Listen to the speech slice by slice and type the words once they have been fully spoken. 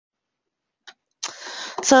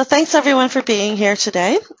So thanks everyone for being here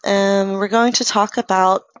today. We're going to talk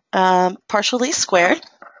about partial least squared.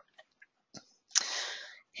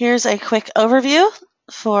 Here's a quick overview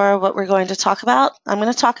for what we're going to talk about. I'm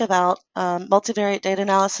going to talk about multivariate data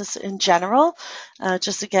analysis in general,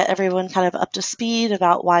 just to get everyone kind of up to speed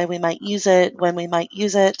about why we might use it, when we might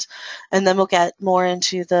use it, and then we'll get more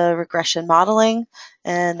into the regression modeling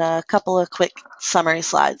and a couple of quick summary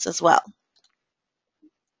slides as well.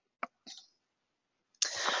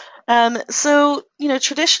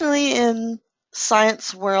 Traditionally in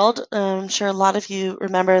science world, I'm sure a lot of you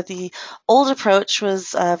remember the old approach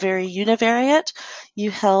was very univariate.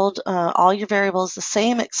 You held all your variables the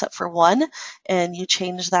same except for one, and you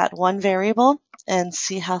change that one variable and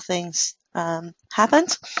see how things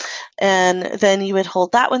happened. And then you would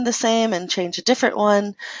hold that one the same and change a different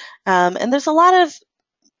one. And there's a lot of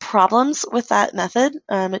problems with that method.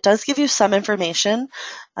 It does give you some information,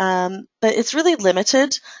 but it's really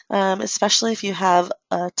limited, especially if you have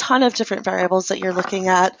a ton of different variables that you're looking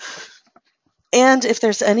at, and if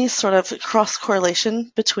there's any sort of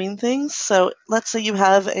cross-correlation between things. So let's say you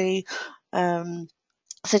have a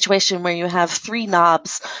situation where you have three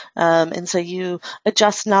knobs, and so you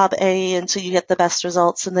adjust knob A until you get the best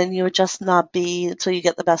results, and then you adjust knob B until you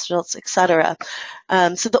get the best results, etc.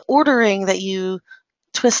 So the ordering that you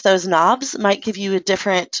twist those knobs might give you a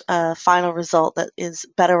different final result that is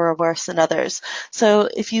better or worse than others. So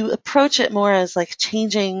if you approach it more as like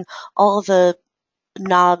changing all the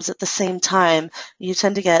knobs at the same time, you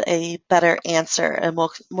tend to get a better answer, a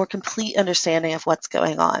more complete understanding of what's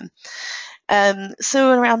going on. So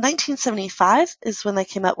around 1975 is when they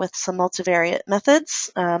came up with some multivariate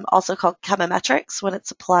methods, also called chemometrics, when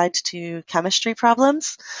it's applied to chemistry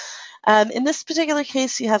problems. In this particular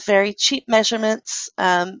case, you have very cheap measurements,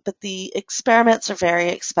 but the experiments are very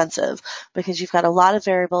expensive because you've got a lot of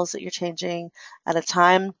variables that you're changing at a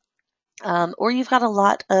time, or you've got a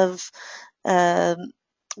lot of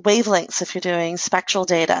wavelengths if you're doing spectral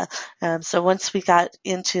data. So once we got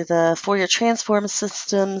into the Fourier transform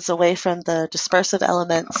systems away from the dispersive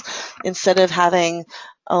elements, instead of having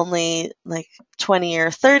only like 20 or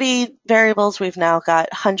 30 variables, we've now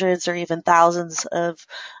got hundreds or even thousands of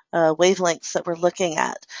wavelengths that we're looking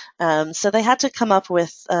at. So they had to come up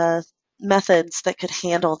with methods that could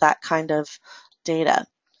handle that kind of data.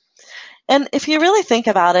 And if you really think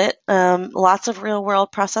about it, lots of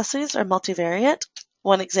real-world processes are multivariate.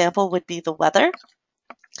 One example would be the weather.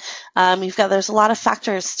 There's a lot of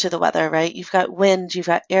factors to the weather, right? You've got wind, you've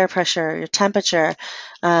got air pressure, your temperature.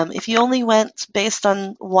 If you only went based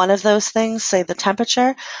on one of those things, say the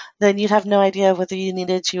temperature, then you'd have no idea whether you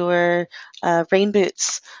needed your rain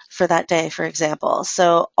boots for that day, for example.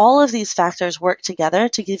 So all of these factors work together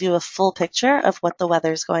to give you a full picture of what the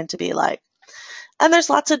weather is going to be like. And there's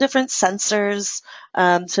lots of different sensors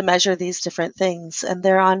to measure these different things, and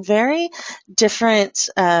they're on very different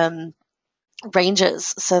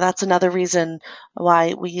ranges. So that's another reason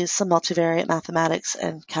why we use some multivariate mathematics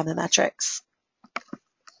and chemometrics.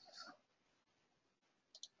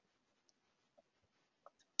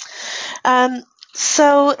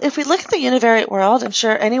 So if we look at the univariate world, I'm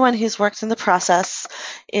sure anyone who's worked in the process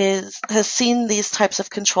has seen these types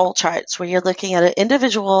of control charts where you're looking at an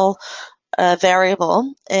individual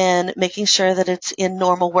variable and making sure that it's in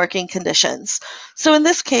normal working conditions. So in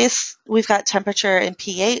this case, we've got temperature and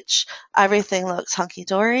pH. Everything looks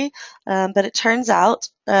hunky-dory, but it turns out,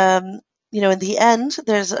 in the end,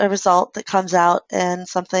 there's a result that comes out and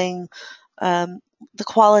something, the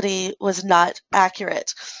quality was not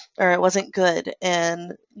accurate or it wasn't good.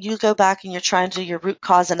 And you go back and you're trying to do your root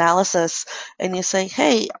cause analysis and you say,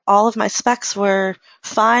 hey, all of my specs were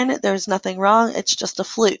fine. There's nothing wrong. It's just a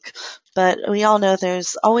fluke. But we all know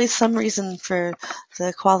there's always some reason for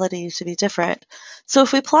the quality to be different. So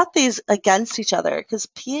if we plot these against each other, because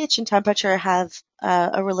pH and temperature have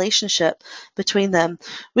a relationship between them,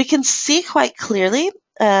 we can see quite clearly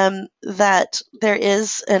that there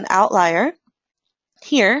is an outlier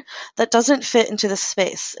here that doesn't fit into this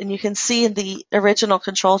space. And you can see in the original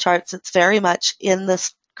control charts, it's very much in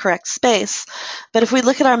this correct space. But if we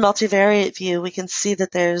look at our multivariate view, we can see that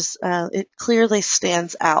it clearly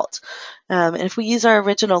stands out. And if we use our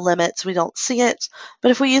original limits, we don't see it. But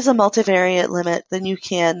if we use a multivariate limit, then you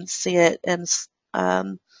can see it and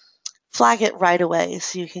flag it right away.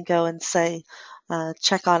 So you can go and say,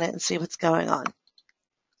 check on it and see what's going on.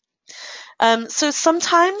 So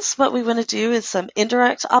sometimes what we want to do is some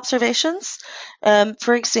indirect observations.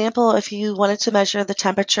 For example, if you wanted to measure the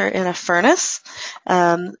temperature in a furnace,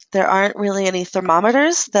 there aren't really any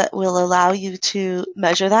thermometers that will allow you to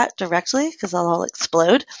measure that directly because they'll all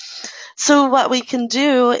explode. So what we can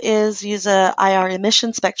do is use a IR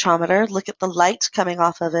emission spectrometer, look at the light coming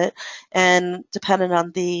off of it, and depending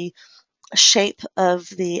on the shape of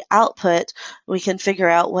the output, we can figure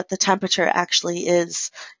out what the temperature actually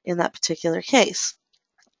is in that particular case.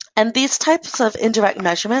 And these types of indirect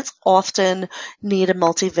measurements often need a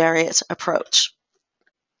multivariate approach.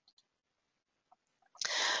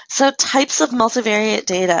 So types of multivariate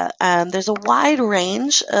data. There's a wide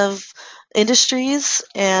range of industries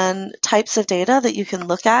and types of data that you can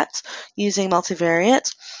look at using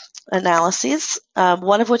multivariate analyses,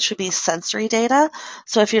 one of which would be sensory data.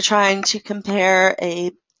 So if you're trying to compare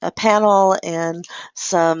a panel and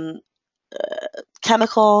some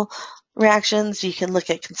chemical reactions, you can look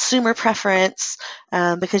at consumer preference,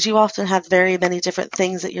 because you often have very many different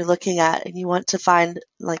things that you're looking at and you want to find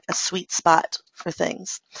like a sweet spot for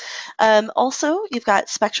things. Also, you've got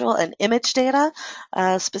spectral and image data.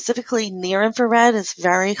 Specifically, near-infrared is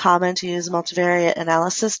very common to use multivariate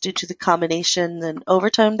analysis due to the combination and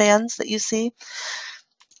overtone bands that you see.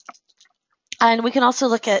 And we can also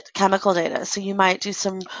look at chemical data. So you might do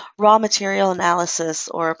some raw material analysis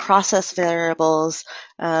or process variables,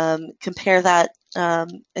 compare that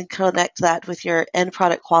and connect that with your end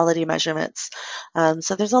product quality measurements.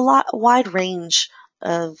 So there's a wide range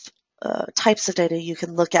of types of data you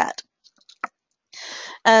can look at.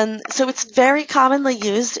 So it's very commonly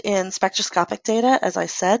used in spectroscopic data, as I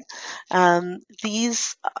said.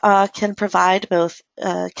 These can provide both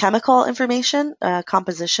chemical information,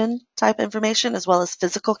 composition type information, as well as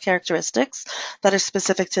physical characteristics that are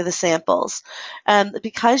specific to the samples.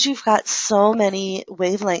 Because you've got so many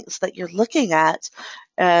wavelengths that you're looking at,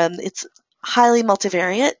 it's highly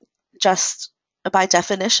multivariate, just by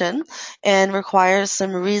definition, and requires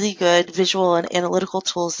some really good visual and analytical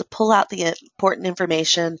tools to pull out the important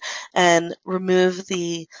information and remove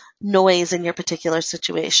the noise in your particular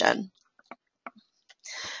situation.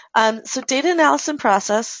 So data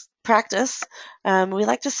analysis practice, we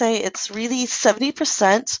like to say it's really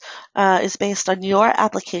 70% is based on your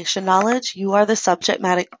application knowledge. You are the subject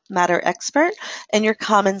matter expert and your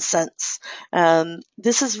common sense.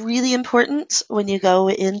 This is really important when you go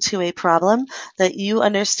into a problem, that you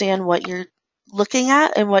understand what you're looking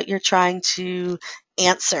at and what you're trying to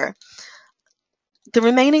answer. The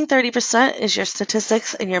remaining 30% is your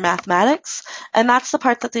statistics and your mathematics, and that's the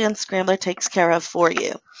part that the unscrambler takes care of for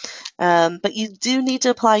you. But you do need to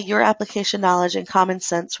apply your application knowledge and common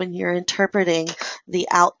sense when you're interpreting the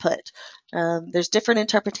output. There's different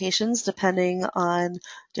interpretations depending on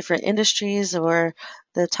different industries or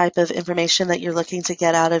the type of information that you're looking to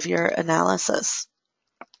get out of your analysis.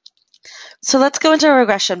 So let's go into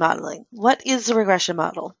regression modeling. What is a regression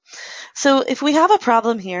model? So if we have a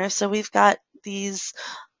problem here, so we've got these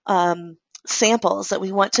samples that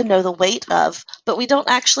we want to know the weight of, but we don't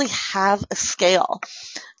actually have a scale.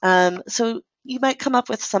 So you might come up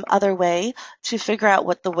with some other way to figure out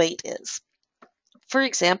what the weight is. For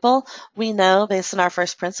example, we know based on our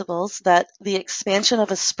first principles that the expansion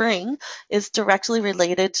of a spring is directly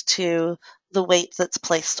related to the weight that's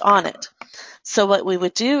placed on it. So what we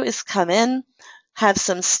would do is come in, have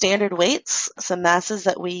some standard weights, some masses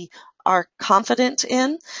that we are confident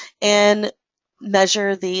in, and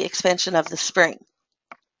measure the expansion of the spring.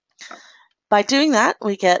 By doing that,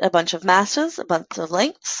 we get a bunch of masses, a bunch of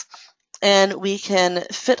lengths, and we can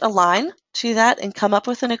fit a line to that and come up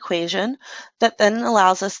with an equation that then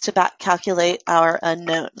allows us to back calculate our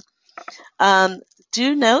unknown.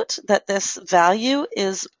 Do note that this value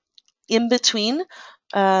is in between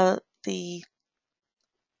the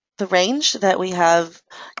range that we have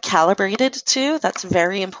calibrated to. That's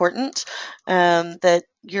very important, that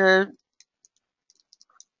your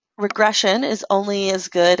regression is only as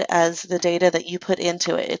good as the data that you put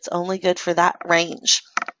into it. It's only good for that range.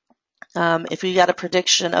 If you got a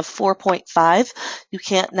prediction of 4.5, you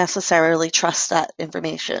can't necessarily trust that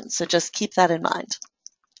information. So just keep that in mind.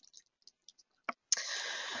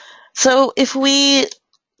 So if we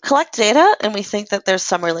collect data and we think that there's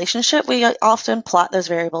some relationship, we often plot those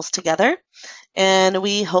variables together, and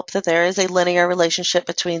we hope that there is a linear relationship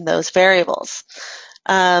between those variables.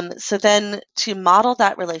 So then to model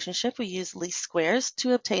that relationship, we use least squares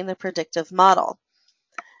to obtain the predictive model.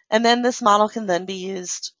 And then this model can then be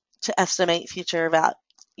used to estimate future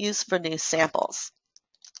values for new samples.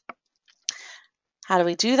 How do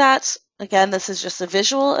we do that? Again, this is just a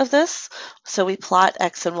visual of this. So we plot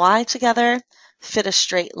X and Y together, fit a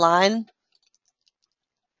straight line,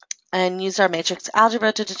 and use our matrix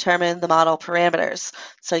algebra to determine the model parameters.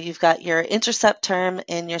 So you've got your intercept term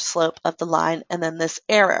and your slope of the line, and then this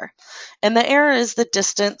error. And the error is the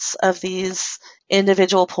distance of these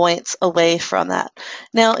individual points away from that.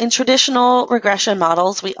 Now, in traditional regression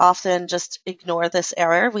models, we often just ignore this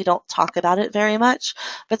error. We don't talk about it very much,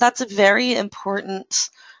 but that's a very important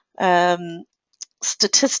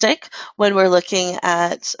statistic when we're looking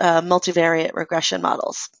at multivariate regression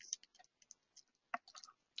models.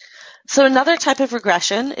 So another type of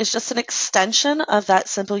regression is just an extension of that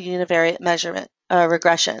simple univariate measurement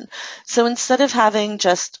regression. So instead of having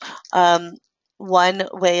just one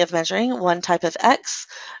way of measuring one type of x,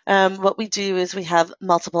 what we do is we have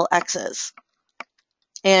multiple x's.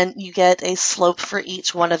 And you get a slope for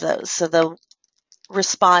each one of those. So the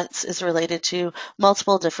response is related to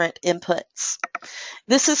multiple different inputs.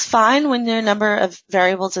 This is fine when your number of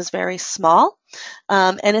variables is very small,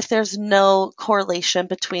 and if there's no correlation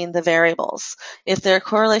between the variables. If there are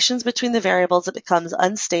correlations between the variables, it becomes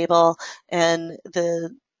unstable, and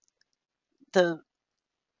the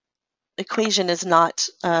equation is not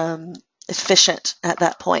efficient at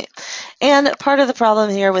that point. And part of the problem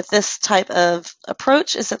here with this type of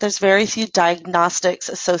approach is that there's very few diagnostics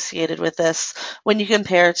associated with this when you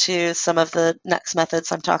compare to some of the next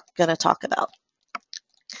methods I'm going to talk about.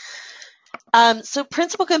 So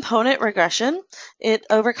principal component regression, it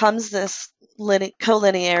overcomes this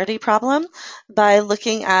collinearity problem by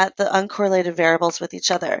looking at the uncorrelated variables with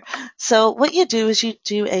each other. So what you do is you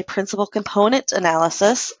do a principal component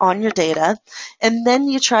analysis on your data, and then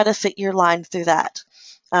you try to fit your line through that.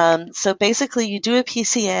 So basically you do a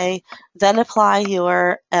PCA, then apply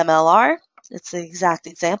your MLR, it's the exact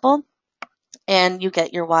example, and you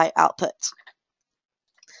get your Y output.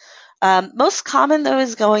 Most common, though,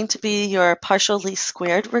 is going to be your partial least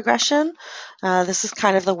squared regression. This is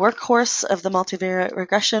kind of the workhorse of the multivariate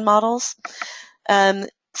regression models.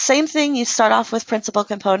 Same thing, you start off with principal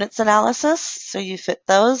components analysis, so you fit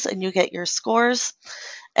those and you get your scores.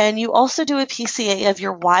 And you also do a PCA of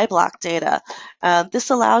your Y block data. This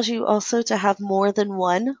allows you also to have more than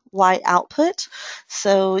one Y output.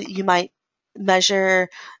 So you might measure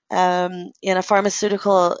in a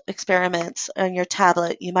pharmaceutical experiment on your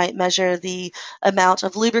tablet, you might measure the amount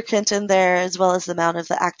of lubricant in there as well as the amount of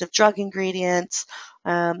the active drug ingredient,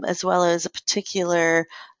 as well as a particular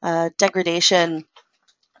degradation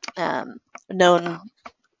known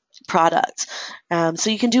product. So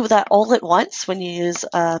you can do that all at once when you use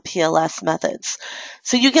PLS methods.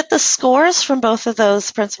 So you get the scores from both of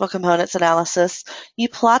those principal components analysis, you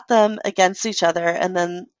plot them against each other, and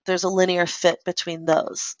then there's a linear fit between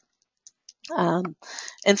those. And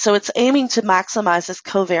so it's aiming to maximize this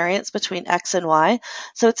covariance between X and Y.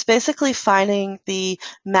 So it's basically finding the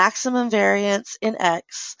maximum variance in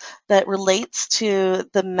X that relates to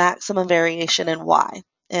the maximum variation in Y.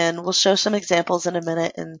 And we'll show some examples in a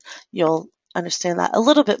minute and you'll understand that a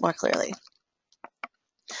little bit more clearly.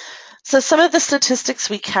 So some of the statistics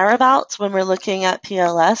we care about when we're looking at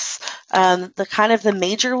PLS, the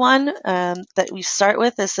major one that we start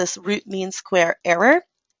with is this root mean square error.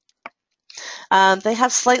 They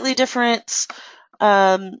have slightly different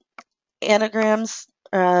anagrams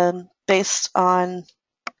based on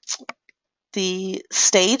the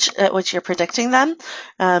stage at which you're predicting them.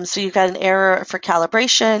 So you've got an error for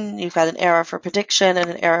calibration, you've got an error for prediction, and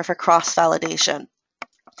an error for cross-validation.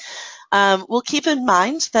 We'll keep in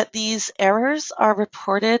mind that these errors are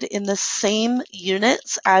reported in the same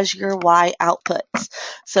units as your Y outputs.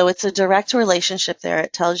 So it's a direct relationship there.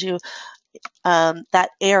 It tells you that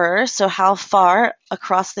error, so how far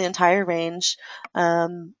across the entire range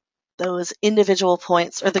those individual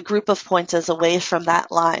points or the group of points is away from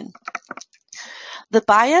that line. The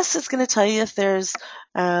bias is going to tell you if there's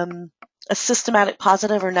a systematic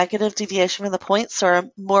positive or negative deviation from the points, or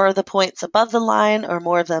more of the points above the line or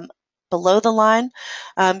more of them below the line.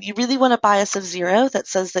 You really want a bias of 0 that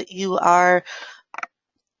says that you are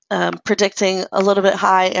predicting a little bit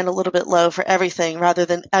high and a little bit low for everything rather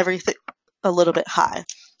than everything a little bit high.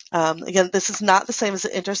 Again, this is not the same as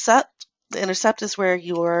the intercept. The intercept is where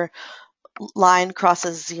your line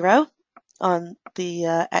crosses 0 on the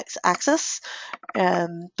x-axis,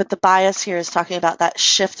 but the bias here is talking about that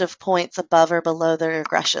shift of points above or below the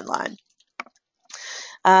regression line.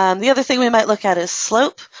 The other thing we might look at is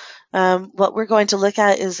slope. What we're going to look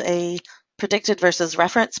at is a predicted versus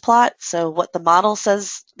reference plot, so what the model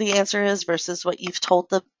says the answer is versus what you've told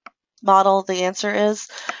the model the answer is.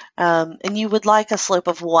 And you would like a slope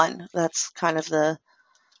of 1. That's kind of the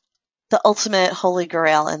ultimate holy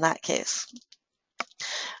grail in that case.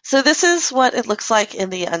 So this is what it looks like in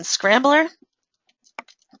the unscrambler.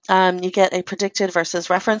 You get a predicted versus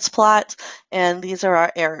reference plot, and these are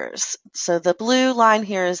our errors. So the blue line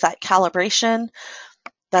here is that calibration.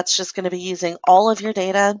 That's just going to be using all of your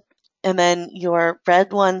data. And then your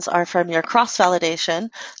red ones are from your cross-validation.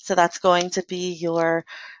 So that's going to be your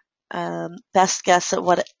best guess at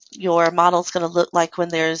what your model is going to look like when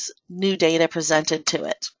there's new data presented to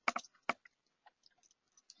it.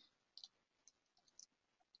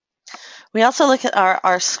 We also look at our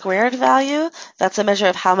R-squared value. That's a measure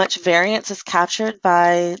of how much variance is captured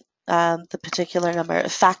by the particular number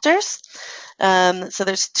of factors. So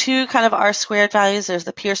there's two kind of R-squared values. There's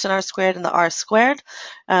the Pearson R-squared and the R-squared.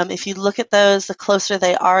 If you look at those, the closer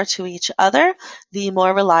they are to each other, the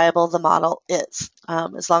more reliable the model is,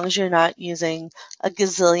 as long as you're not using a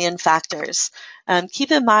gazillion factors.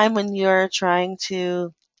 Keep in mind when you're trying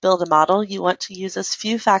to build a model, you want to use as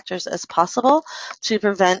few factors as possible to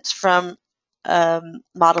prevent from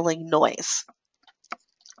modeling noise.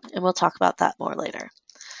 And we'll talk about that more later.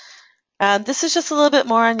 This is just a little bit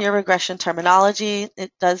more on your regression terminology.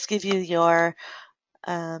 It does give you your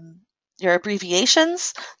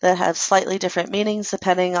abbreviations that have slightly different meanings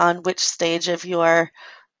depending on which stage of your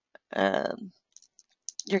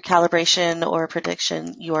calibration or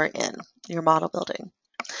prediction you're in, your model building.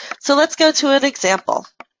 So let's go to an example.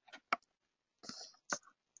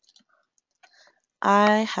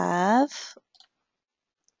 I have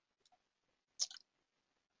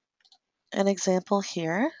an example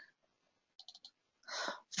here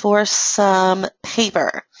for some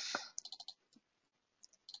paper.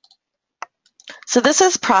 So this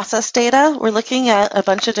is process data. We're looking at a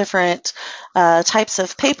bunch of different types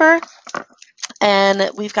of paper,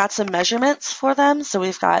 and we've got some measurements for them. So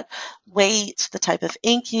we've got weight, the type of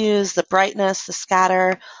ink used, the brightness, the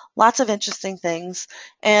scatter, lots of interesting things.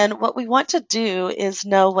 And what we want to do is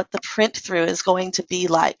know what the print through is going to be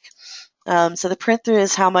like. So the print through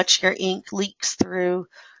is how much your ink leaks through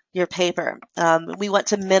your paper. We want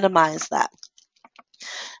to minimize that.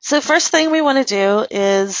 So first thing we want to do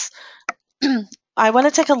is I want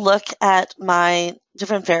to take a look at my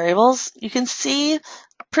different variables. You can see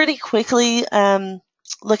pretty quickly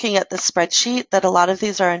looking at the spreadsheet that a lot of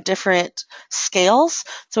these are in different scales.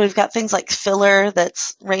 So we've got things like filler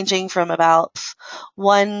that's ranging from about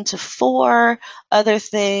 1 to 4. Other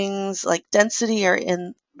things like density are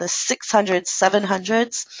in the 600s,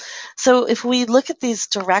 700s. So if we look at these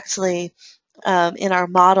directly in our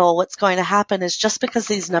model, what's going to happen is just because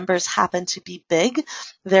these numbers happen to be big,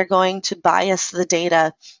 they're going to bias the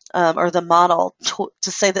data or the model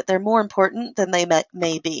to say that they're more important than they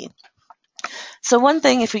may be. So one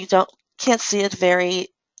thing, if we can't see it very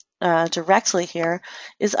directly here,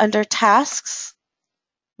 is under tasks,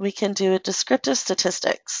 we can do a descriptive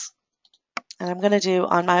statistics. And I'm going to do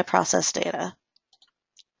on my process data.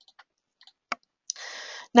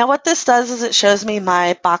 Now what this does is it shows me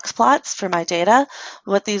my box plots for my data.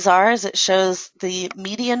 What these are is it shows the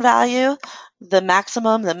median value, the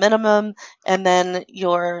maximum, the minimum, and then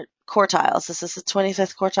your quartiles. This is the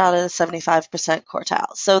 25th quartile to the 75%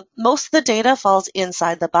 quartile. So most of the data falls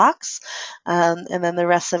inside the box, and then the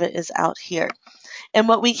rest of it is out here. And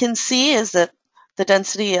what we can see is that the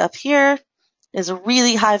density up here is a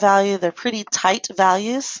really high value. They're pretty tight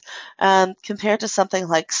values compared to something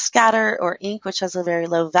like scatter or ink, which has a very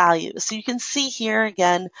low value. So you can see here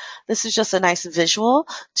again, this is just a nice visual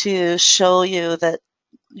to show you that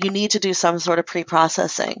you need to do some sort of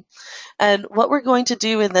pre-processing. And what we're going to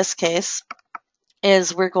do in this case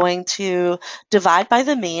is we're going to divide by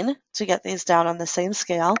the mean to get these down on the same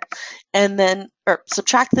scale, and then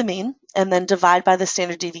subtract the mean and then divide by the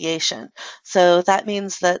standard deviation. So that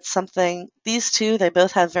means that these two, they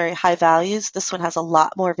both have very high values. This one has a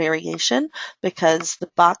lot more variation because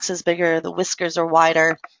the box is bigger, the whiskers are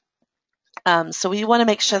wider. So we want to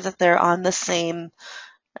make sure that they're on the same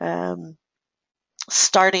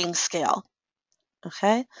starting scale.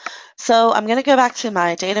 Okay, so I'm going to go back to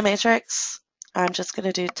my data matrix. I'm just going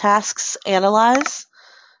to do tasks, analyze,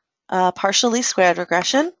 partially squared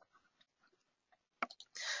regression.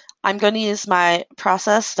 I'm going to use my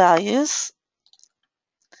process values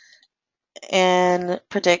and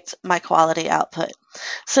predict my quality output.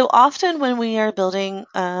 So often when we are building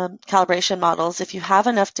calibration models, if you have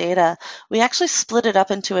enough data, we actually split it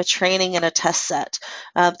up into a training and a test set.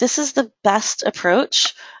 This is the best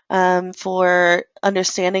approach for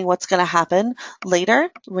understanding what's going to happen later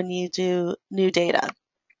when you do new data.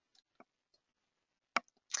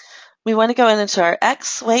 We want to go into our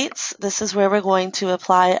X weights. This is where we're going to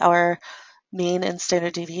apply our mean and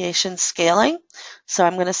standard deviation scaling. So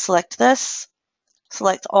I'm going to select this,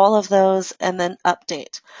 Select all of those and then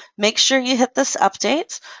update. Make sure you hit this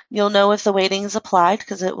update. You'll know if the weighting is applied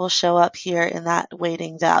because it will show up here in that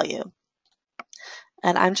weighting value.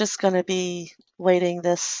 And I'm just going to be weighting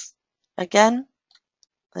this again.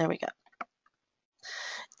 There we go.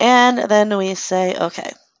 And then we say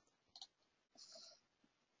OK.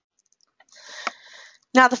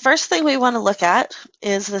 Now the first thing we want to look at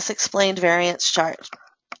is this explained variance chart.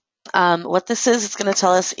 What this is, it's going to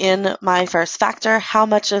tell us in my first factor how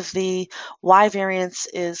much of the Y variance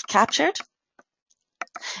is captured.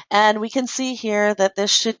 And we can see here that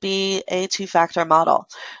this should be a two-factor model.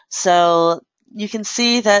 So you can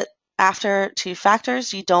see that after two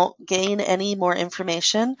factors, you don't gain any more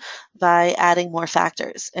information by adding more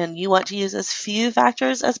factors. And you want to use as few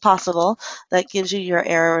factors as possible. That gives you your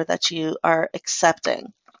error that you are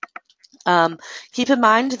accepting. Keep in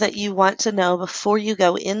mind that you want to know before you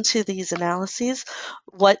go into these analyses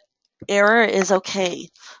what error is okay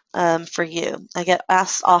for you. I get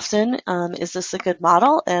asked often, is this a good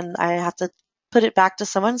model? And I have to put it back to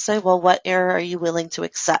someone and say, well, what error are you willing to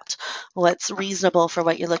accept? What's reasonable for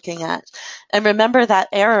what you're looking at? And remember that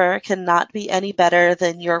error cannot be any better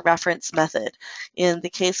than your reference method. In the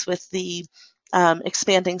case with the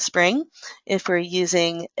expanding spring, if we're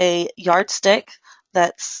using a yardstick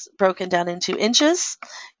that's broken down into inches,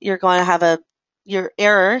 you're going to have your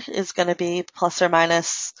error is going to be plus or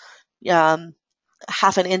minus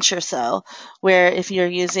half an inch or so, where if you're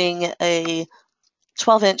using a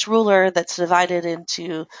 12-inch ruler that's divided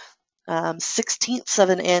into 16ths of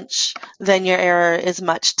an inch, then your error is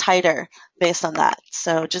much tighter based on that.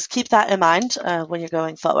 So just keep that in mind when you're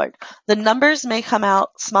going forward. The numbers may come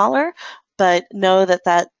out smaller, but know that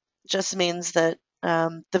that just means that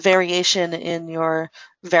the variation in your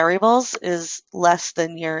variables is less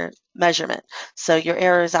than your measurement. So your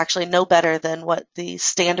error is actually no better than what the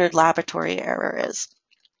standard laboratory error is.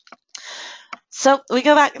 So we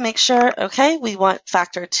go back and make sure, okay, we want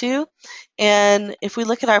factor 2. And if we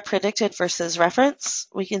look at our predicted versus reference,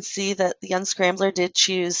 we can see that the unscrambler did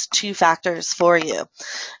choose 2 factors for you.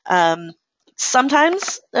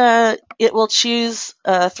 Sometimes it will choose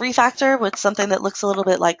a 3-factor with something that looks a little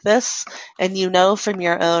bit like this, and you know from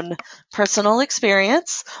your own personal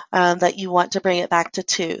experience that you want to bring it back to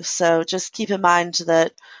 2. So just keep in mind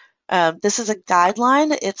that this is a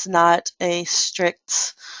guideline. It's not a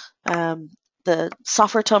strict, the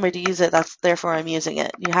software told me to use it, therefore I'm using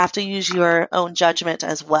it. You have to use your own judgment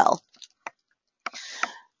as well.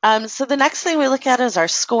 So the next thing we look at is our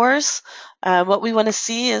scores. What we want to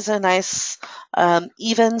see is a nice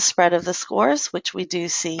even spread of the scores, which we do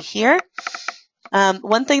see here.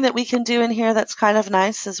 One thing that we can do in here that's kind of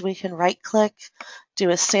nice is we can right-click,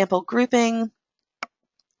 do a sample grouping,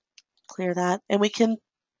 clear that, and we can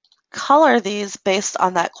color these based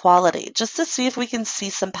on that quality, just to see if we can see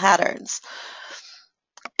some patterns.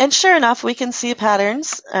 And sure enough, we can see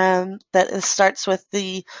patterns that starts with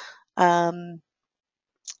the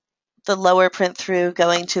lower print through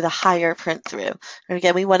going to the higher print through. And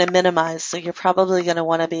again, we want to minimize, so you're probably going to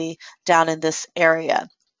want to be down in this area.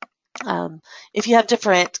 If you have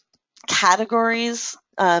different categories,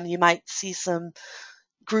 you might see some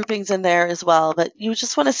groupings in there as well, but you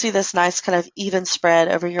just want to see this nice kind of even spread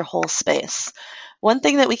over your whole space. One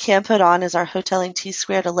thing that we can put on is our hoteling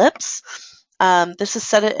t-squared ellipse. This is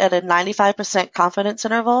set at a 95% confidence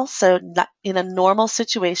interval, so in a normal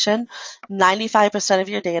situation, 95% of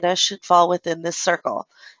your data should fall within this circle.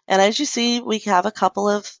 And as you see, we have a couple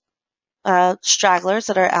of stragglers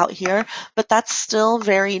that are out here, but that's still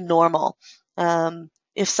very normal.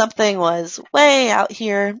 If something was way out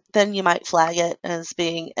here, then you might flag it as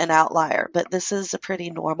being an outlier, but this is a pretty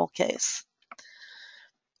normal case.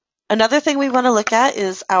 Another thing we want to look at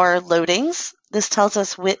is our loadings. This tells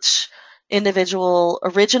us which individual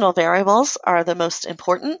original variables are the most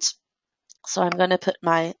important. So I'm going to put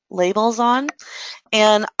my labels on.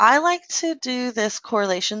 And I like to do this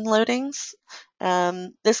correlation loadings.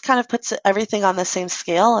 This kind of puts everything on the same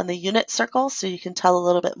scale on the unit circle, so you can tell a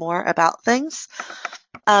little bit more about things.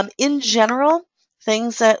 In general,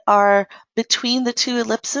 things that are between the two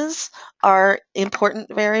ellipses are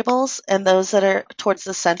important variables, and those that are towards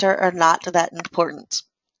the center are not that important.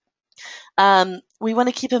 We want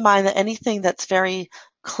to keep in mind that anything that's very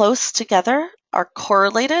close together are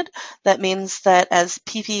correlated. That means that as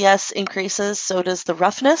PPS increases, so does the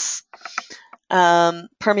roughness.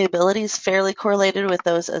 Permeability is fairly correlated with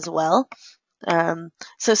those as well.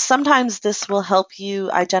 So sometimes this will help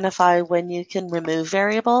you identify when you can remove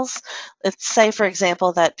variables. Let's say, for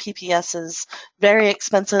example, that PPS is very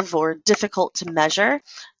expensive or difficult to measure.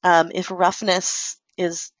 If roughness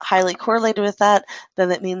is highly correlated with that, then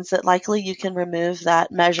that means that likely you can remove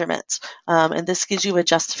that measurement. And this gives you a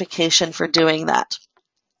justification for doing that.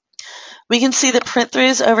 We can see the print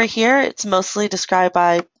throughs over here. It's mostly described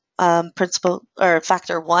by principle or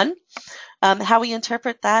factor 1. How we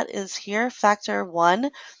interpret that is here, factor 1,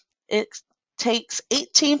 it takes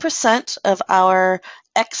 18% of our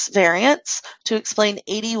X variance to explain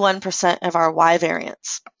 81% of our Y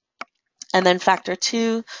variance. And then factor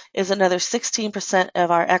 2 is another 16%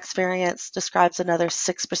 of our X variance, describes another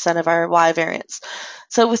 6% of our Y variance.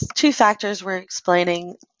 So with two factors, we're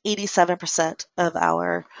explaining 87% of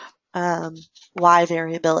our Y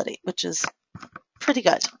variability, which is pretty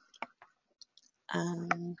good.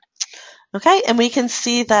 Okay, and we can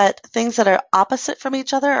see that things that are opposite from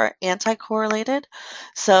each other are anti-correlated.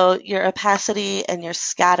 So your opacity and your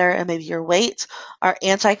scatter and maybe your weight are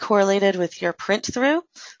anti-correlated with your print through.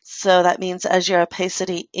 So that means as your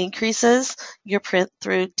opacity increases, your print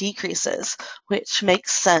through decreases, which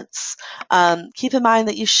makes sense. Keep in mind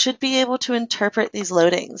that you should be able to interpret these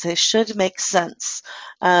loadings. They should make sense.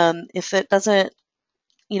 If it doesn't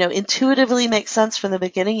intuitively makes sense from the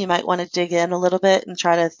beginning, you might want to dig in a little bit and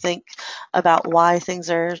try to think about why things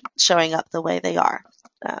are showing up the way they are.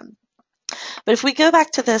 But if we go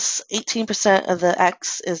back to this 18% of the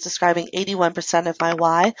X is describing 81% of my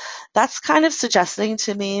Y, that's kind of suggesting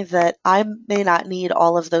to me that I may not need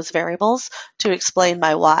all of those variables to explain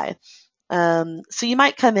my Y. So you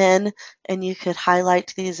might come in and you could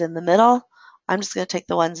highlight these in the middle. I'm just going to take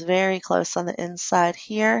the ones very close on the inside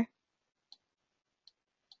here.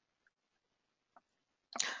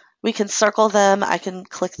 We can circle them. I can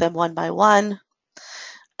click them one by one.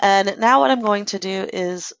 And now what I'm going to do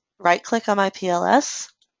is right-click on my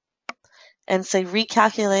PLS and say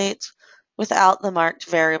recalculate without the marked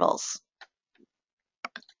variables.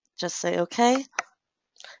 Just say OK.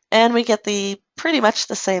 And we get pretty much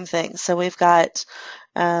the same thing. So we've got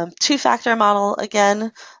two-factor model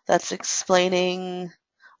again that's explaining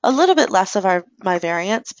a little bit less of my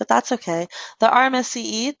variance, but that's okay. The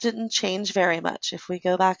RMSEE didn't change very much. If we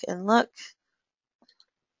go back and look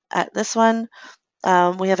at this one,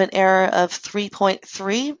 we have an error of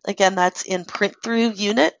 3.3. Again, that's in print through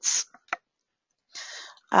units.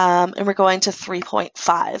 And we're going to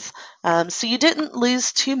 3.5. So you didn't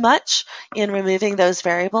lose too much in removing those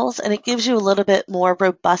variables, and it gives you a little bit more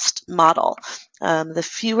robust model. The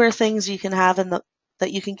fewer things you can have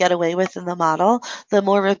that you can get away with in the model, the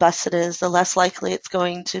more robust it is, the less likely it's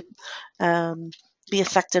going to be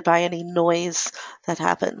affected by any noise that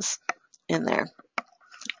happens in there.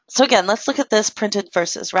 So again, let's look at this printed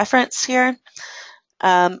versus reference here.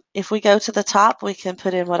 If we go to the top, we can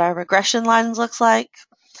put in what our regression lines looks like,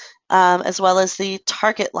 as well as the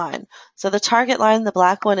target line. So the target line, the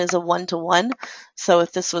black one, is a 1-to-1. So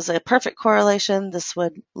if this was a perfect correlation, this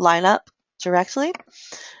would line up directly.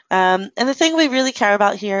 And the thing we really care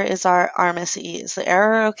about here is our RMSE. Is the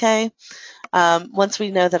error okay? Once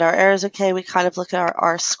we know that our error is okay, we kind of look at our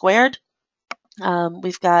R squared.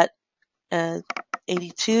 We've got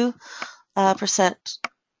 82%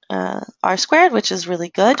 R squared, which is really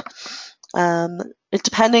good.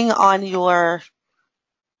 Depending on your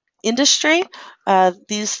industry,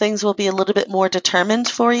 these things will be a little bit more determined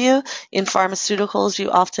for you. In pharmaceuticals, you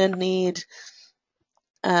often need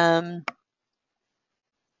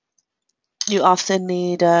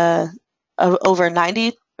over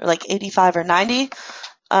 90, or like 85 or 90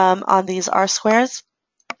 on these R squares.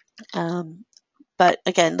 But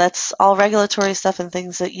again, that's all regulatory stuff and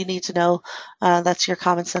things that you need to know. That's your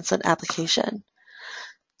common sense and application.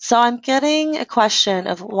 So I'm getting a question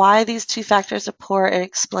of why these two factors are poor at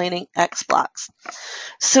explaining X blocks.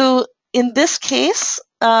 So in this case,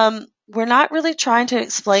 we're not really trying to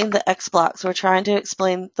explain the X blocks. We're trying to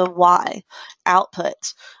explain the Y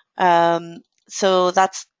output. So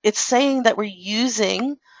it's saying that we're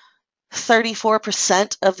using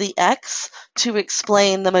 34% of the X to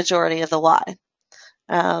explain the majority of the Y.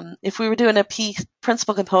 If we were doing a P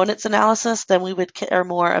principal components analysis, then we would care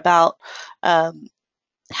more about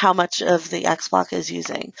how much of the X block is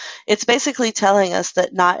using. It's basically telling us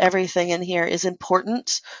that not everything in here is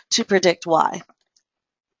important to predict Y.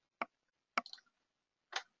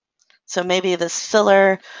 So maybe this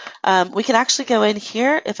filler, we can actually go in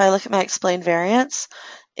here. If I look at my explain variance,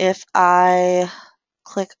 if I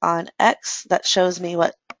click on X, that shows me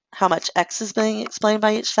how much X is being explained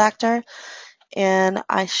by each factor. And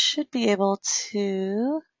I should be able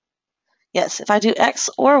to, yes, if I do X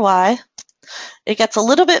or Y, it gets a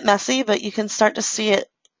little bit messy, but you can start to see it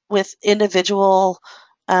with individual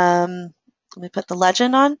Let me put the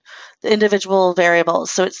legend on the individual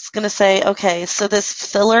variables. So it's going to say, okay, so this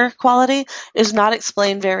filler quality is not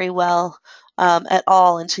explained very well at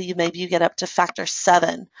all until maybe you get up to factor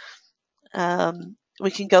 7. We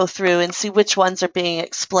can go through and see which ones are being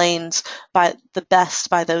explained by the best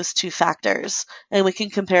by those 2 factors, and we can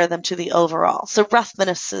compare them to the overall. So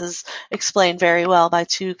roughness is explained very well by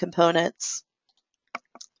 2 components.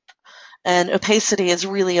 And opacity is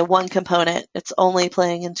really a 1 component. It's only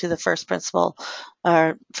playing into the first principle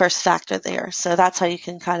or first factor there. So that's how you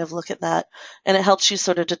can kind of look at that. And it helps you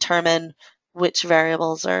sort of determine which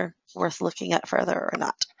variables are worth looking at further or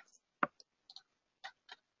not.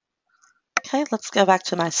 Okay, let's go back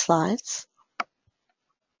to my slides.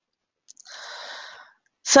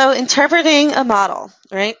 So interpreting a model,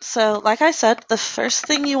 right? So like I said, the first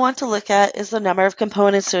thing you want to look at is the number of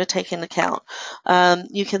components to take into account.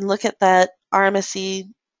 You can look at that RMSE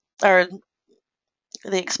or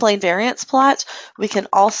the explained variance plot. We can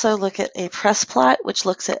also look at a press plot, which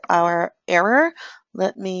looks at our error.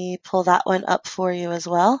 Let me pull that one up for you as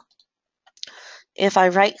well. If I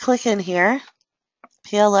right click in here,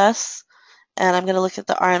 PLS, and I'm going to look at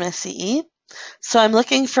the RMSE. So I'm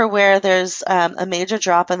looking for where there's a major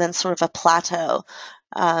drop and then sort of a plateau.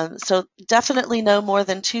 So definitely no more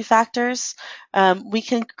than 2 factors. We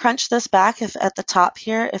can crunch this back if at the top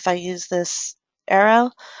here, if I use this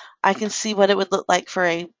arrow, I can see what it would look like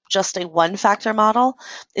for just a 1-factor model.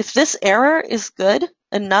 If this error is good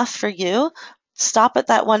enough for you, stop at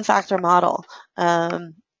that 1-factor model.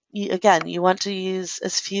 Again, you want to use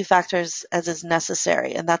as few factors as is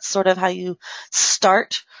necessary, and that's sort of how you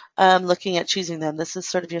start looking at choosing them. This is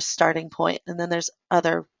sort of your starting point, and then there's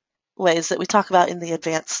other ways that we talk about in the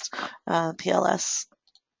advanced PLS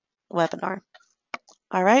webinar.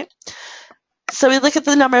 All right, so we look at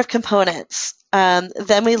the number of components.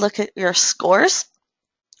 Then we look at your scores.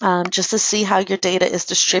 Just to see how your data is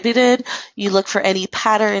distributed. You look for any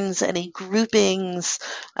patterns, any groupings,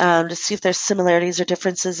 to see if there's similarities or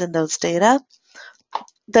differences in those data.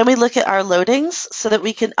 Then we look at our loadings so that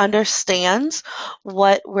we can understand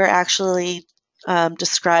what we're actually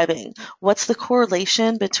describing. What's the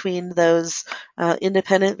correlation between those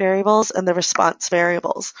independent variables and the response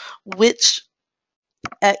variables? Which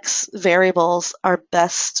X variables are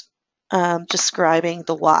best describing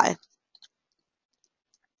the Y?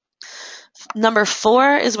 Number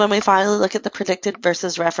 4 is when we finally look at the predicted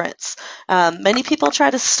versus reference. Many people try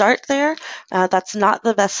to start there. That's not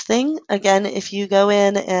the best thing. Again, if you go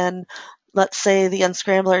in and let's say the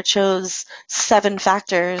unscrambler chose 7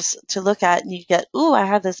 factors to look at and you get, ooh, I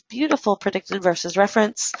have this beautiful predicted versus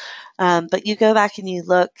reference, but you go back and you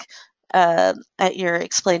look at your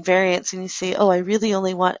explained variance and you see, oh, I really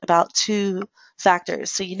only want about 2 factors.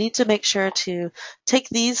 So you need to make sure to take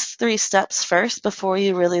these 3 steps first before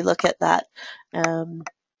you really look at that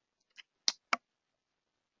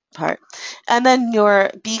part. And then your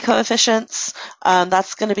B coefficients,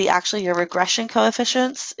 that's going to be actually your regression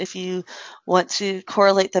coefficients. If you want to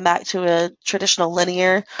correlate them back to a traditional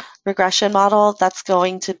linear regression model, that's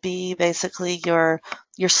going to be basically your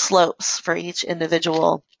slopes for each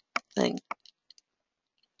individual thing.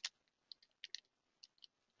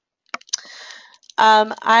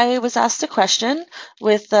 I was asked a question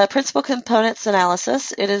with the principal components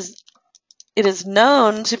analysis. It is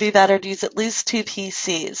known to be better to use at least 2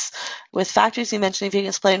 PCs. With factors you mentioned, if you can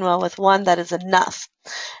explain well with 1, that is enough.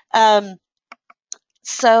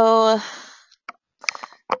 So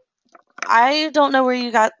I don't know where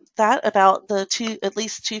you got that about the at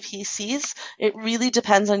least 2 PCs. It really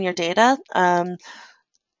depends on your data.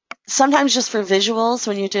 Sometimes just for visuals,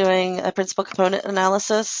 when you're doing a principal component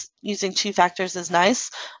analysis, using 2 factors is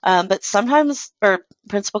nice, but sometimes, or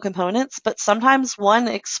principal components, but sometimes 1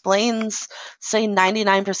 explains, say,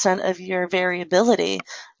 99% of your variability.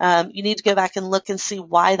 You need to go back and look and see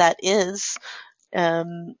why that is.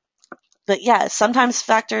 But yeah, sometimes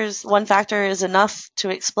 1 factor is enough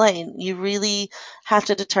to explain. You really have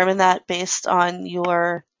to determine that based on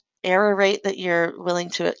your error rate that you're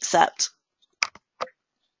willing to accept.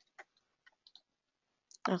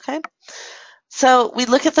 Okay, so we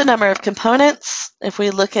look at the number of components. If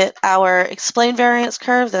we look at our explained variance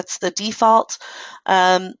curve, that's the default.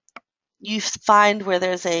 You find where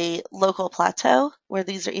there's a local plateau, where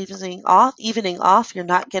these are evening off. You're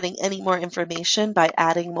not getting any more information by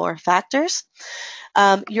adding more factors.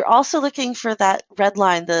 You're also looking for that red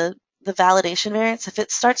line, the validation variance. If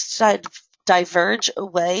it starts to diverge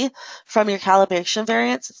away from your calibration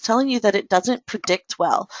variance, it's telling you that it doesn't predict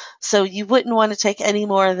well. So you wouldn't want to take any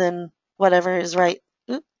more than whatever is right.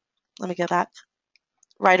 Let me go back.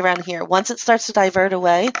 right around here. Once it starts to divert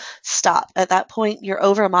away, stop. At that point, you're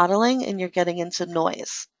over modeling and you're getting into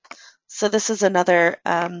noise. So this is another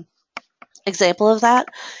example of that.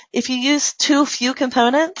 If you use too few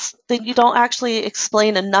components, then you don't actually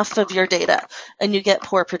explain enough of your data and you get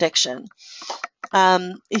poor prediction.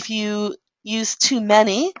 If you use too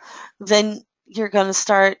many, then you're going to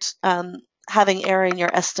start having error in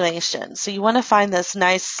your estimation. So you want to find this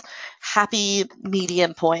nice, happy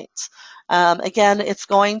medium point. Again, it's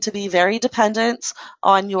going to be very dependent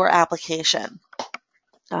on your application,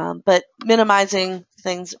 but minimizing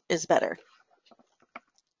things is better.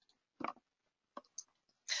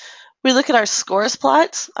 We look at our scores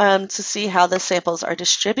plot to see how the samples are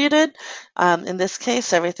distributed. In this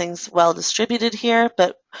case, everything's well distributed here,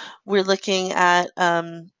 but we're looking at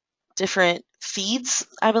different feeds,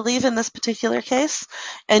 I believe, in this particular case.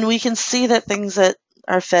 And we can see that things that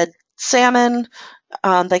are fed salmon,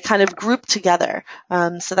 they kind of group together.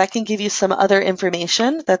 So that can give you some other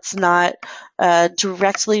information that's not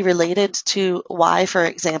directly related to Y, for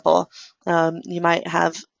example. You might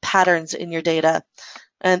have patterns in your data.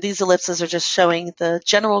 And these ellipses are just showing the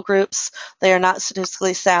general groups. They are not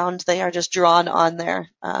statistically sound. They are just drawn on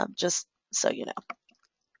there, just so you know.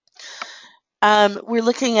 We're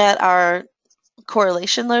looking at our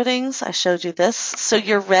correlation loadings. I showed you this. So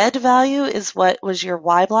your red value is what was your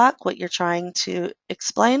Y block, what you're trying to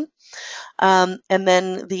explain. And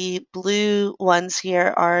then the blue ones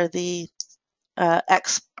here are the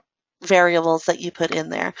X variables that you put in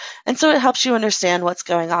there. And so it helps you understand what's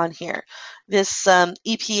going on here. This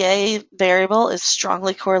EPA variable is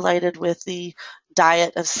strongly correlated with the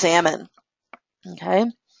diet of salmon. Okay.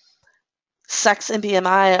 Sex and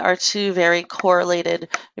BMI are two very correlated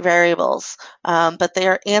variables, but they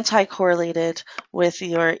are anti-correlated with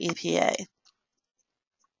your EPA.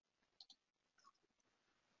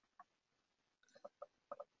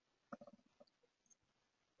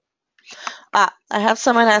 I have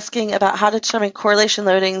someone asking about how to determine correlation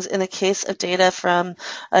loadings in the case of data from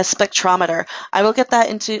a spectrometer. I will get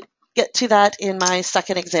to that in my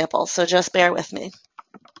second example, so just bear with me.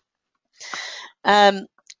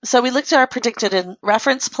 So we looked at our predicted and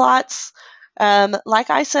reference plots. Like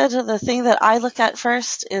I said, the thing that I look at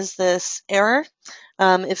first is this error.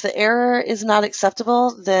 If the error is not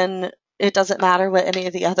acceptable, then it doesn't matter what any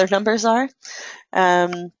of the other numbers are.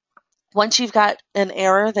 Once you've got an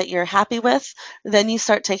error that you're happy with, then you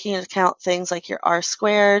start taking into account things like your R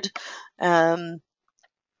squared,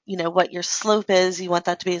 you know, what your slope is. You want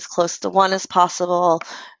that to be as close to 1 as possible.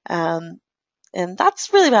 And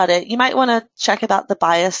that's really about it. You might want to check about the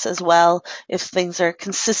bias as well. If things are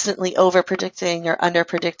consistently over-predicting or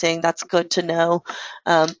under-predicting, that's good to know.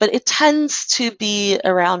 But it tends to be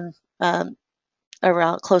around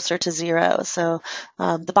closer to 0. So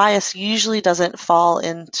the bias usually doesn't fall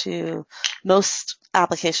into most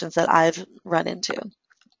applications that I've run into.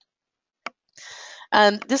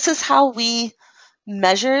 This is how we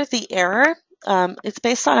measure the error. It's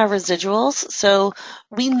based on our residuals. So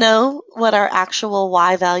we know what our actual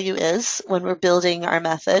Y value is when we're building our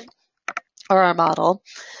method or our model.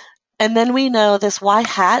 And then we know this Y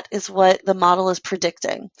hat is what the model is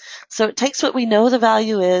predicting. So it takes what we know the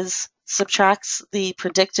value is, subtracts the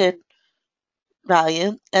predicted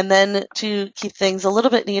value, and then to keep things a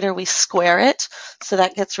little bit neater, we square it. So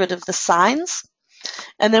that gets rid of the signs.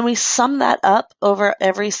 And then we sum that up over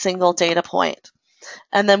every single data point.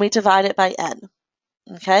 And then we divide it by n.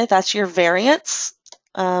 Okay, that's your variance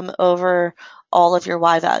over all of your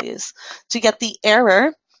Y values. To get the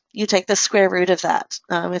error, you take the square root of that.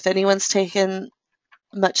 If anyone's taken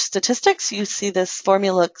much statistics, you see this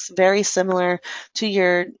formula looks very similar to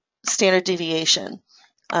your standard deviation.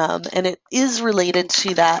 And it is related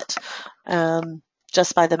to that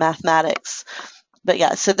just by the mathematics. But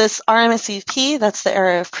yeah, so this RMSEP, that's the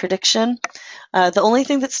error of prediction. The only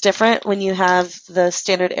thing that's different when you have the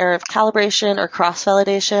standard error of calibration or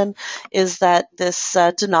cross-validation is that this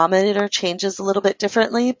denominator changes a little bit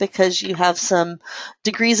differently because you have some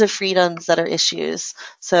degrees of freedoms that are issues.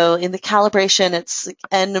 So in the calibration, it's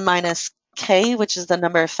n minus k, which is the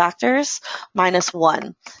number of factors, minus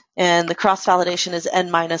 1. And the cross-validation is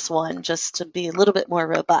n minus 1, just to be a little bit more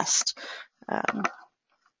robust.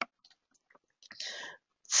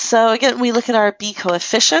 So again, we look at our B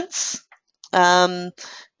coefficients.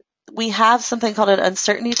 We have something called an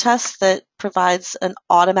uncertainty test that provides an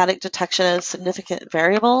automatic detection of significant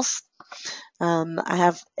variables. I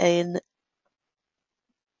have a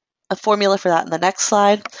formula for that in the next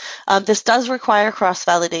slide. This does require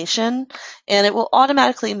cross-validation, and it will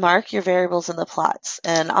automatically mark your variables in the plots.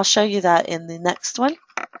 And I'll show you that in the next one.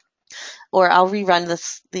 or I'll rerun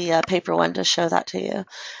the paper one to show that to you.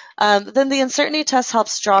 Then the uncertainty test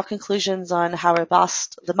helps draw conclusions on how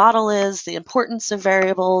robust the model is, the importance of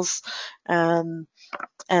variables, and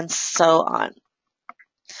so on.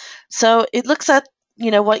 So it looks at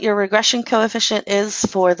what your regression coefficient is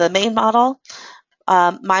for the main model,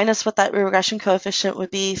 minus what that regression coefficient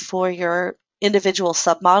would be for your individual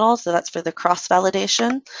submodel. So that's for the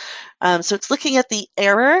cross-validation. So it's looking at the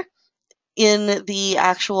error in the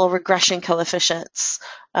actual regression coefficients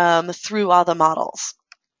through all the models.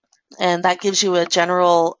 And that gives you a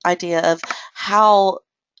general idea of how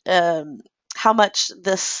much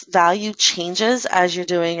this value changes as you're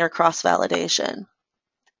doing your cross-validation.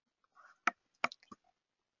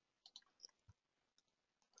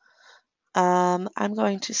 I'm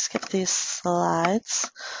going to skip these slides.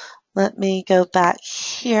 Let me go back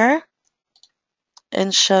here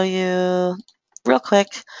and show you real quick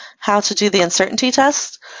how to do the uncertainty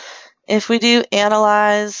test. If we do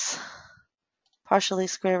analyze partially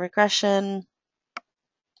square regression,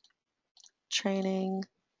 training, make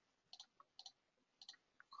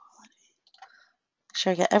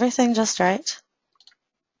sure I get everything just right.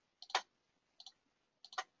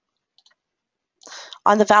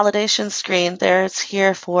 On the validation screen, there's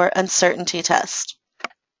here for uncertainty test.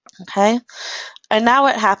 Okay, and now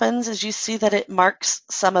what happens is you see that it marks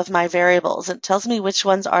some of my variables. It tells me which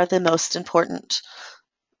ones are the most important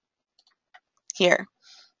here.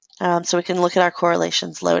 So we can look at our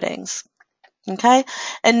correlations loadings. Okay,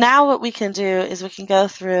 and now what we can do is we can go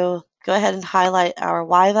ahead and highlight our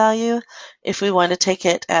Y value if we want to take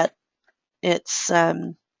it at its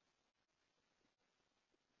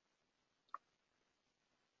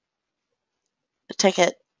take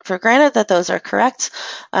it for granted that those are correct.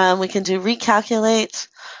 We can do recalculate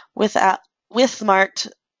with marked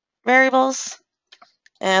variables,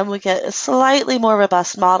 and we get a slightly more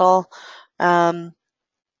robust model,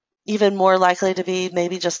 even more likely to be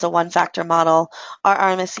maybe just a one-factor model. Our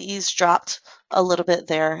RMSEs dropped a little bit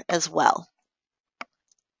there as well.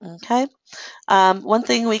 Okay. One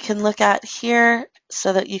thing we can look at here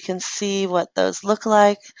so that you can see what those look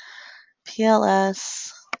like,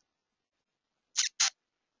 PLS,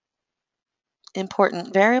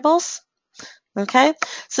 important variables. Okay,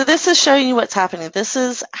 so this is showing you what's happening. This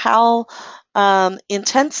is how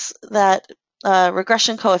intense that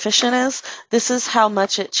regression coefficient is. This is how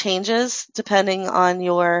much it changes depending on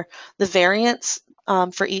the variance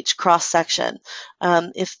for each cross section.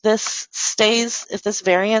 If this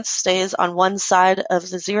variance stays on one side of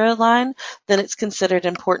the zero line, then it's considered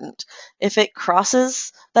important. If it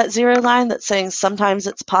crosses that zero line, that's saying sometimes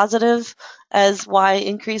it's positive as Y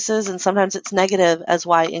increases and sometimes it's negative as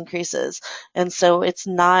Y increases. And so it's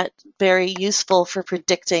not very useful for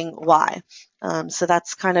predicting Y. So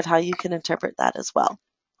that's kind of how you can interpret that as well.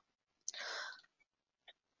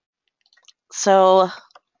 So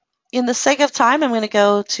in the sake of time, I'm going to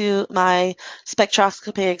go to my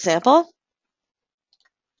spectroscopy example.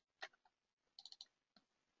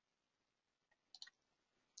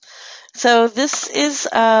 So this is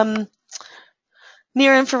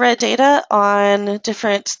near-infrared data on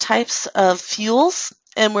different types of fuels,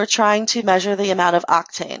 and we're trying to measure the amount of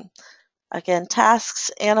octane. Again, tasks,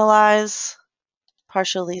 analyze,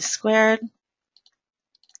 partially squared.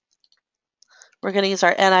 We're going to use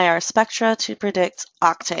our NIR spectra to predict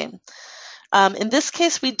octane. In this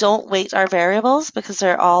case, we don't weight our variables because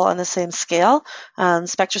they're all on the same scale.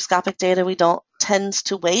 Spectroscopic data we don't tend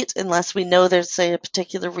to weight unless we know there's a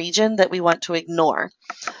particular region that we want to ignore.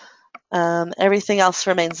 Everything else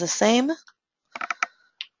remains the same.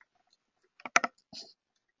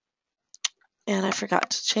 And I forgot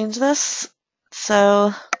to change this.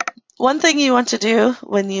 So one thing you want to do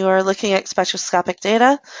when you are looking at spectroscopic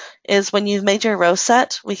data is when you've made your row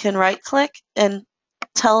set, we can right-click and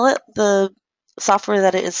tell it the software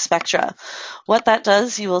that it is Spectra. What that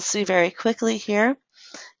does, you will see very quickly here,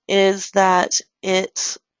 is that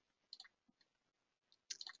it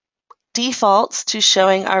defaults to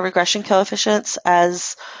showing our regression coefficients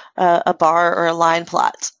as a bar or a line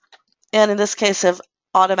plot. And in this case, I've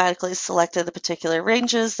automatically selected the particular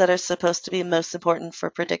ranges that are supposed to be most important for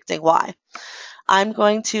predicting Y. I'm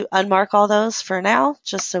going to unmark all those for now,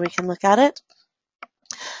 just so we can look at it.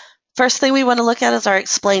 First thing we want to look at is our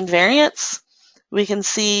explained variance. We can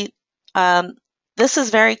see this is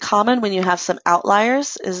very common when you have some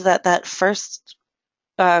outliers, is that first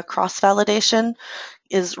cross-validation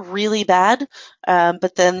is really bad,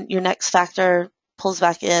 but then your next factor pulls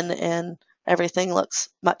back in and everything looks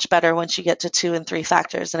much better once you get to 2 and 3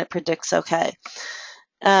 factors and it predicts okay.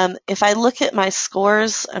 If I look at my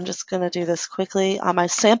scores, I'm just going to do this quickly on my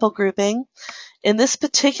sample grouping, In this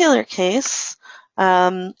particular case,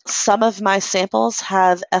 some of my samples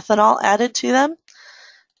have ethanol added to them,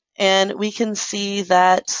 and we can see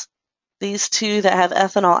that these two that have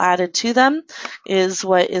ethanol added to them is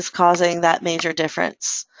what is causing that major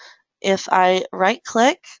difference. If I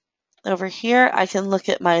right-click over here, I can look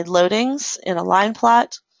at my loadings in a line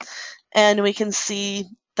plot, and we can see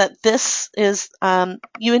that this is,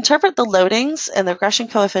 you interpret the loadings and the regression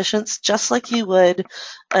coefficients just like you would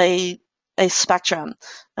a spectrum.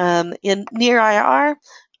 In near IR,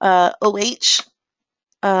 OH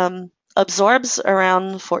absorbs around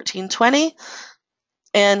 1420,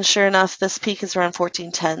 and sure enough, this peak is around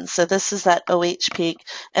 1410. So this is that OH peak,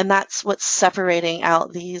 and that's what's separating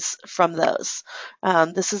out these from those.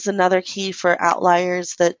 This is another key for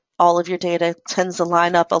outliers, that all of your data tends to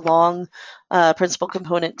line up along principal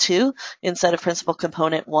component 2 instead of principal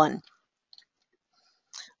component 1.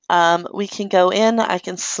 We can go in, I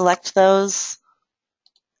can select those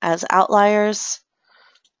as outliers,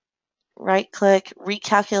 right-click,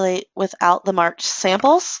 recalculate without the marked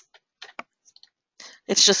samples.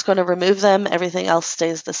 It's just going to remove them. Everything else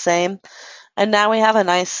stays the same. And now we have a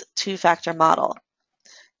nice two-factor model.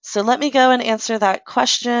 So let me go and answer that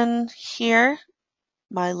question here.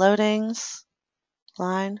 My loadings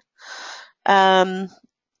line.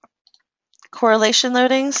 Correlation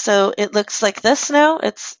loadings. So it looks like this now.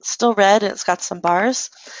 It's still red and it's got some bars.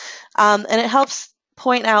 And it helps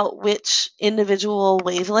point out which individual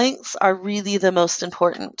wavelengths are really the most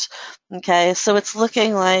important. Okay, so it's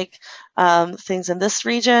looking like things in this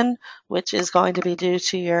region, which is going to be due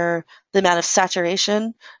to the amount of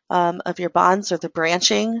saturation of your bonds, or the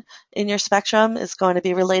branching in your spectrum is going to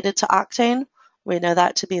be related to octane. We know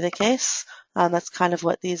that to be the case. That's kind of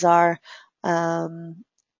what these are. And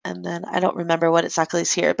then I don't remember what exactly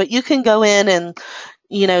is here, but you can go in and,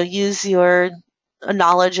 use your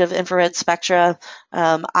knowledge of infrared spectra.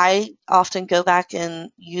 I often go back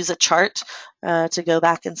and use a chart to go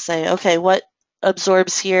back and say, okay, what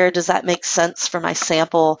absorbs here? Does that make sense for my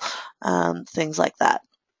sample? Things like that.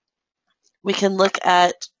 We can look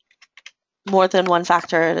at more than one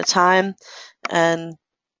factor at a time and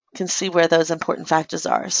can see where those important factors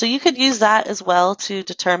are. So you could use that as well to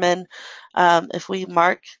determine if we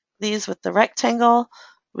mark these with the rectangle,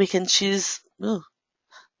 we can choose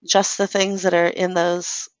just the things that are in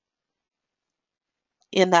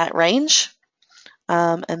that range,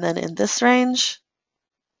 and then in this range.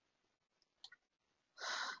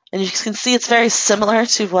 And you can see it's very similar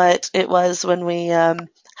to what it was when we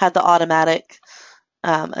had the automatic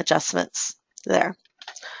adjustments there.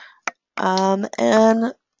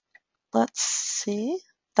 And let's see,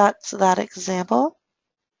 that's that example.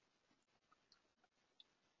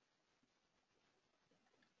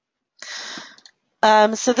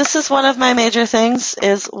 So this is one of my major things,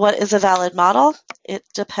 is what is a valid model? It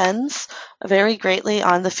depends very greatly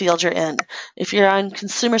on the field you're in. If you're on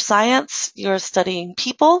consumer science, you're studying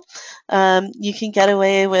people, you can get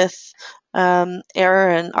away with error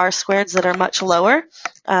and R-squareds that are much lower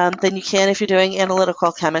than you can if you're doing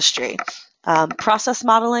analytical chemistry. Process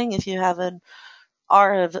modeling, if you have an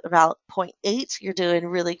R of about 0.8, you're doing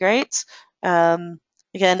really great.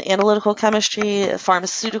 Again, analytical chemistry,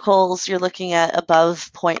 pharmaceuticals, you're looking at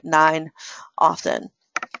above 0.9 often.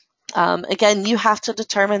 Again, you have to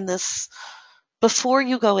determine this before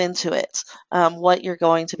you go into it, what you're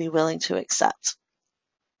going to be willing to accept.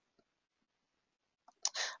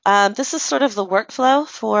 This is sort of the workflow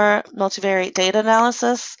for multivariate data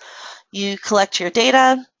analysis. You collect your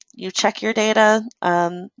data, you check your data.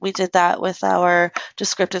 We did that with our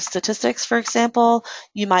descriptive statistics, for example.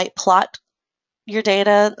 You might plot your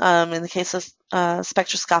data. In the case of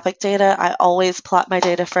spectroscopic data, I always plot my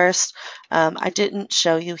data first. I didn't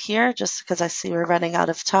show you here just because I see we're running out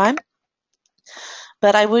of time.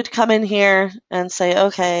 But I would come in here and say,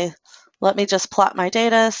 okay, let me just plot my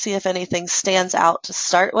data, see if anything stands out to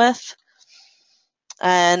start with.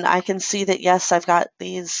 And I can see that, yes, I've got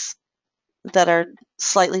these that are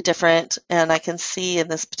slightly different, and I can see in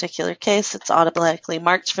this particular case it's automatically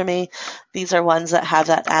marked for me. These are ones that have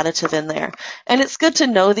that additive in there. And it's good to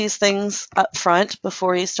know these things up front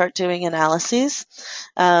before you start doing analyses.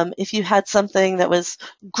 If you had something that was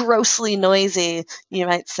grossly noisy, you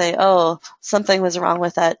might say, oh, something was wrong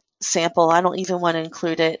with that sample. I don't even want to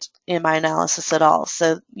include it in my analysis at all.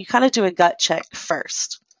 So you kind of do a gut check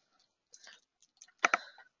first.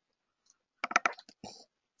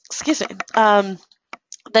 Excuse me.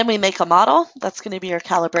 Then we make a model. That's going to be your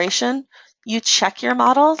calibration. You check your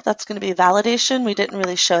model. That's going to be validation. We didn't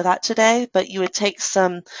really show that today, but you would take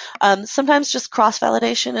some, sometimes just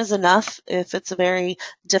cross-validation is enough. If it's a very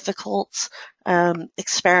difficult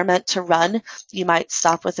experiment to run, you might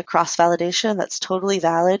stop with a cross-validation. That's totally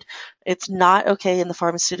valid. It's not okay in the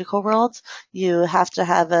pharmaceutical world. You have to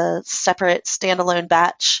have a separate standalone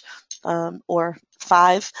batch or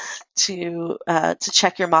 5 to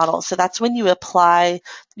check your model. So that's when you apply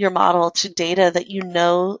your model to data that you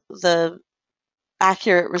know the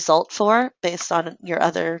accurate result for based on your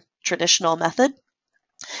other traditional method,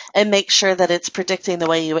 and make sure that it's predicting the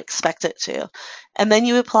way you expect it to. And then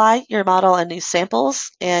you apply your model on new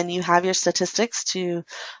samples, and you have your statistics to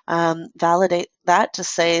validate that, to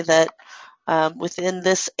say that within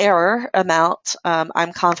this error amount,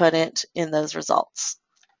 I'm confident in those results.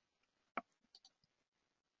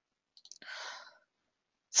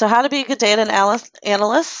 So how to be a good data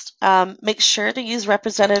analyst? Make sure to use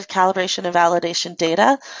representative calibration and validation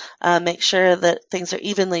data. Make sure that things are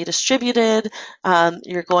evenly distributed.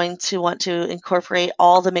 You're going to want to incorporate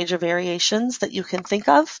all the major variations that you can think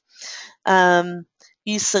of.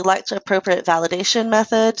 You select appropriate validation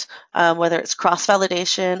method, whether it's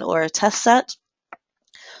cross-validation or a test set.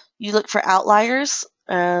 You look for outliers.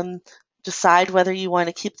 Decide whether you want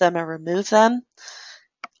to keep them or remove them.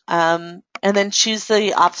 And then choose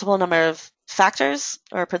the optimal number of factors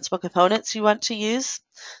or principal components you want to use.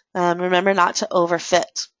 Remember not to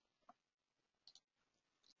overfit.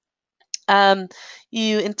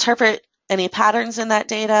 You interpret any patterns in that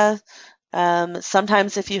data.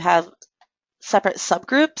 Sometimes if you have separate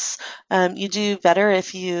subgroups, you do better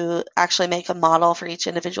if you actually make a model for each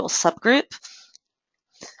individual subgroup.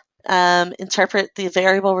 Interpret the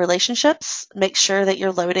variable relationships. Make sure that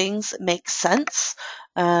your loadings make sense.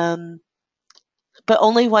 But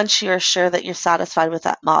only once you're sure that you're satisfied with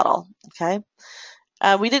that model, okay?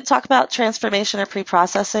 We didn't talk about transformation or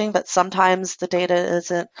pre-processing, but sometimes the data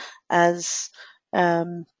isn't as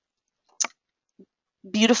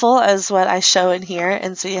beautiful as what I show in here,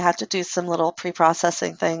 and so you have to do some little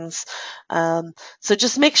pre-processing things. So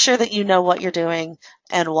just make sure that you know what you're doing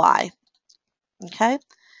and why, okay?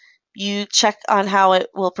 You check on how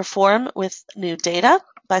it will perform with new data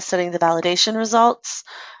by studying the validation results.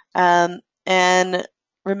 And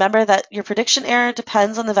remember that your prediction error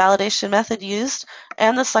depends on the validation method used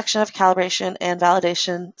and the selection of calibration and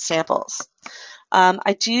validation samples.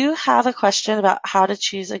 I do have a question about how to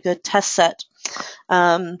choose a good test set.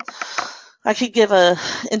 I could give an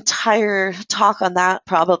entire talk on that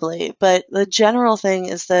probably, but the general thing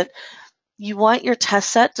is that you want your test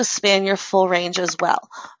set to span your full range as well.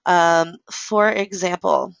 For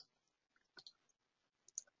example,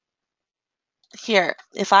 here,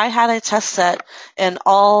 if I had a test set and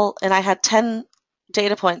I had 10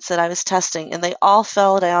 data points that I was testing and they all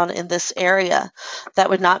fell down in this area, that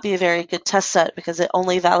would not be a very good test set because it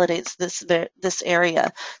only validates this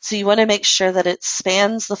area. So you want to make sure that it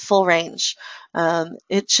spans the full range.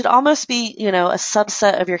 It should almost be, a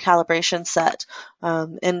subset of your calibration set,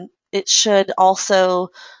 and it should also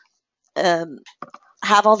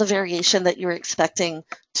have all the variation that you're expecting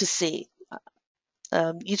to see.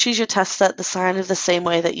 You choose your test set the same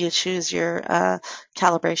way that you choose your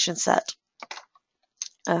calibration set.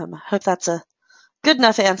 Hope that's a good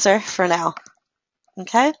enough answer for now.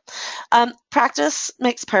 Okay. Practice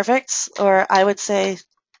makes perfect, or I would say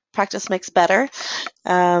practice makes better.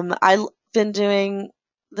 I've been doing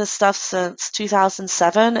this stuff since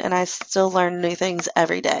 2007, and I still learn new things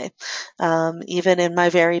every day. Even in my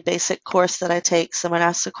very basic course that I take, someone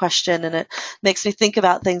asks a question and it makes me think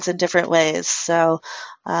about things in different ways. So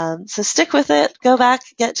stick with it, go back,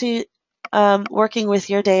 get to working with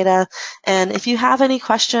your data. And if you have any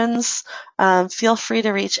questions, feel free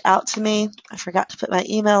to reach out to me. I forgot to put my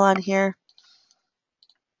email on here.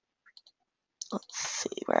 Let's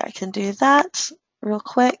see where I can do that real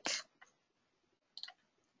quick,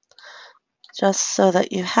 just so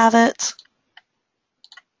that you have it.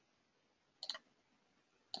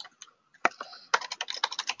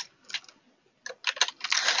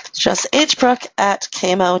 It's just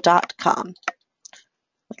hbrook@camo.com.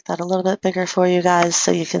 Make that a little bit bigger for you guys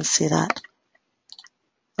so you can see that.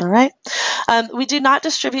 All right. We do not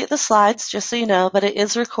distribute the slides, just so you know, but it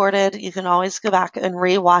is recorded. You can always go back and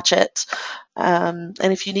re-watch it. And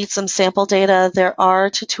if you need some sample data, there are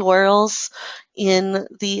tutorials in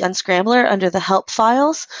the Unscrambler under the help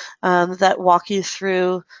files that walk you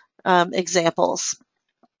through examples.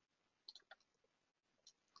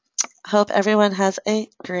 Hope everyone has a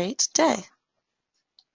great day.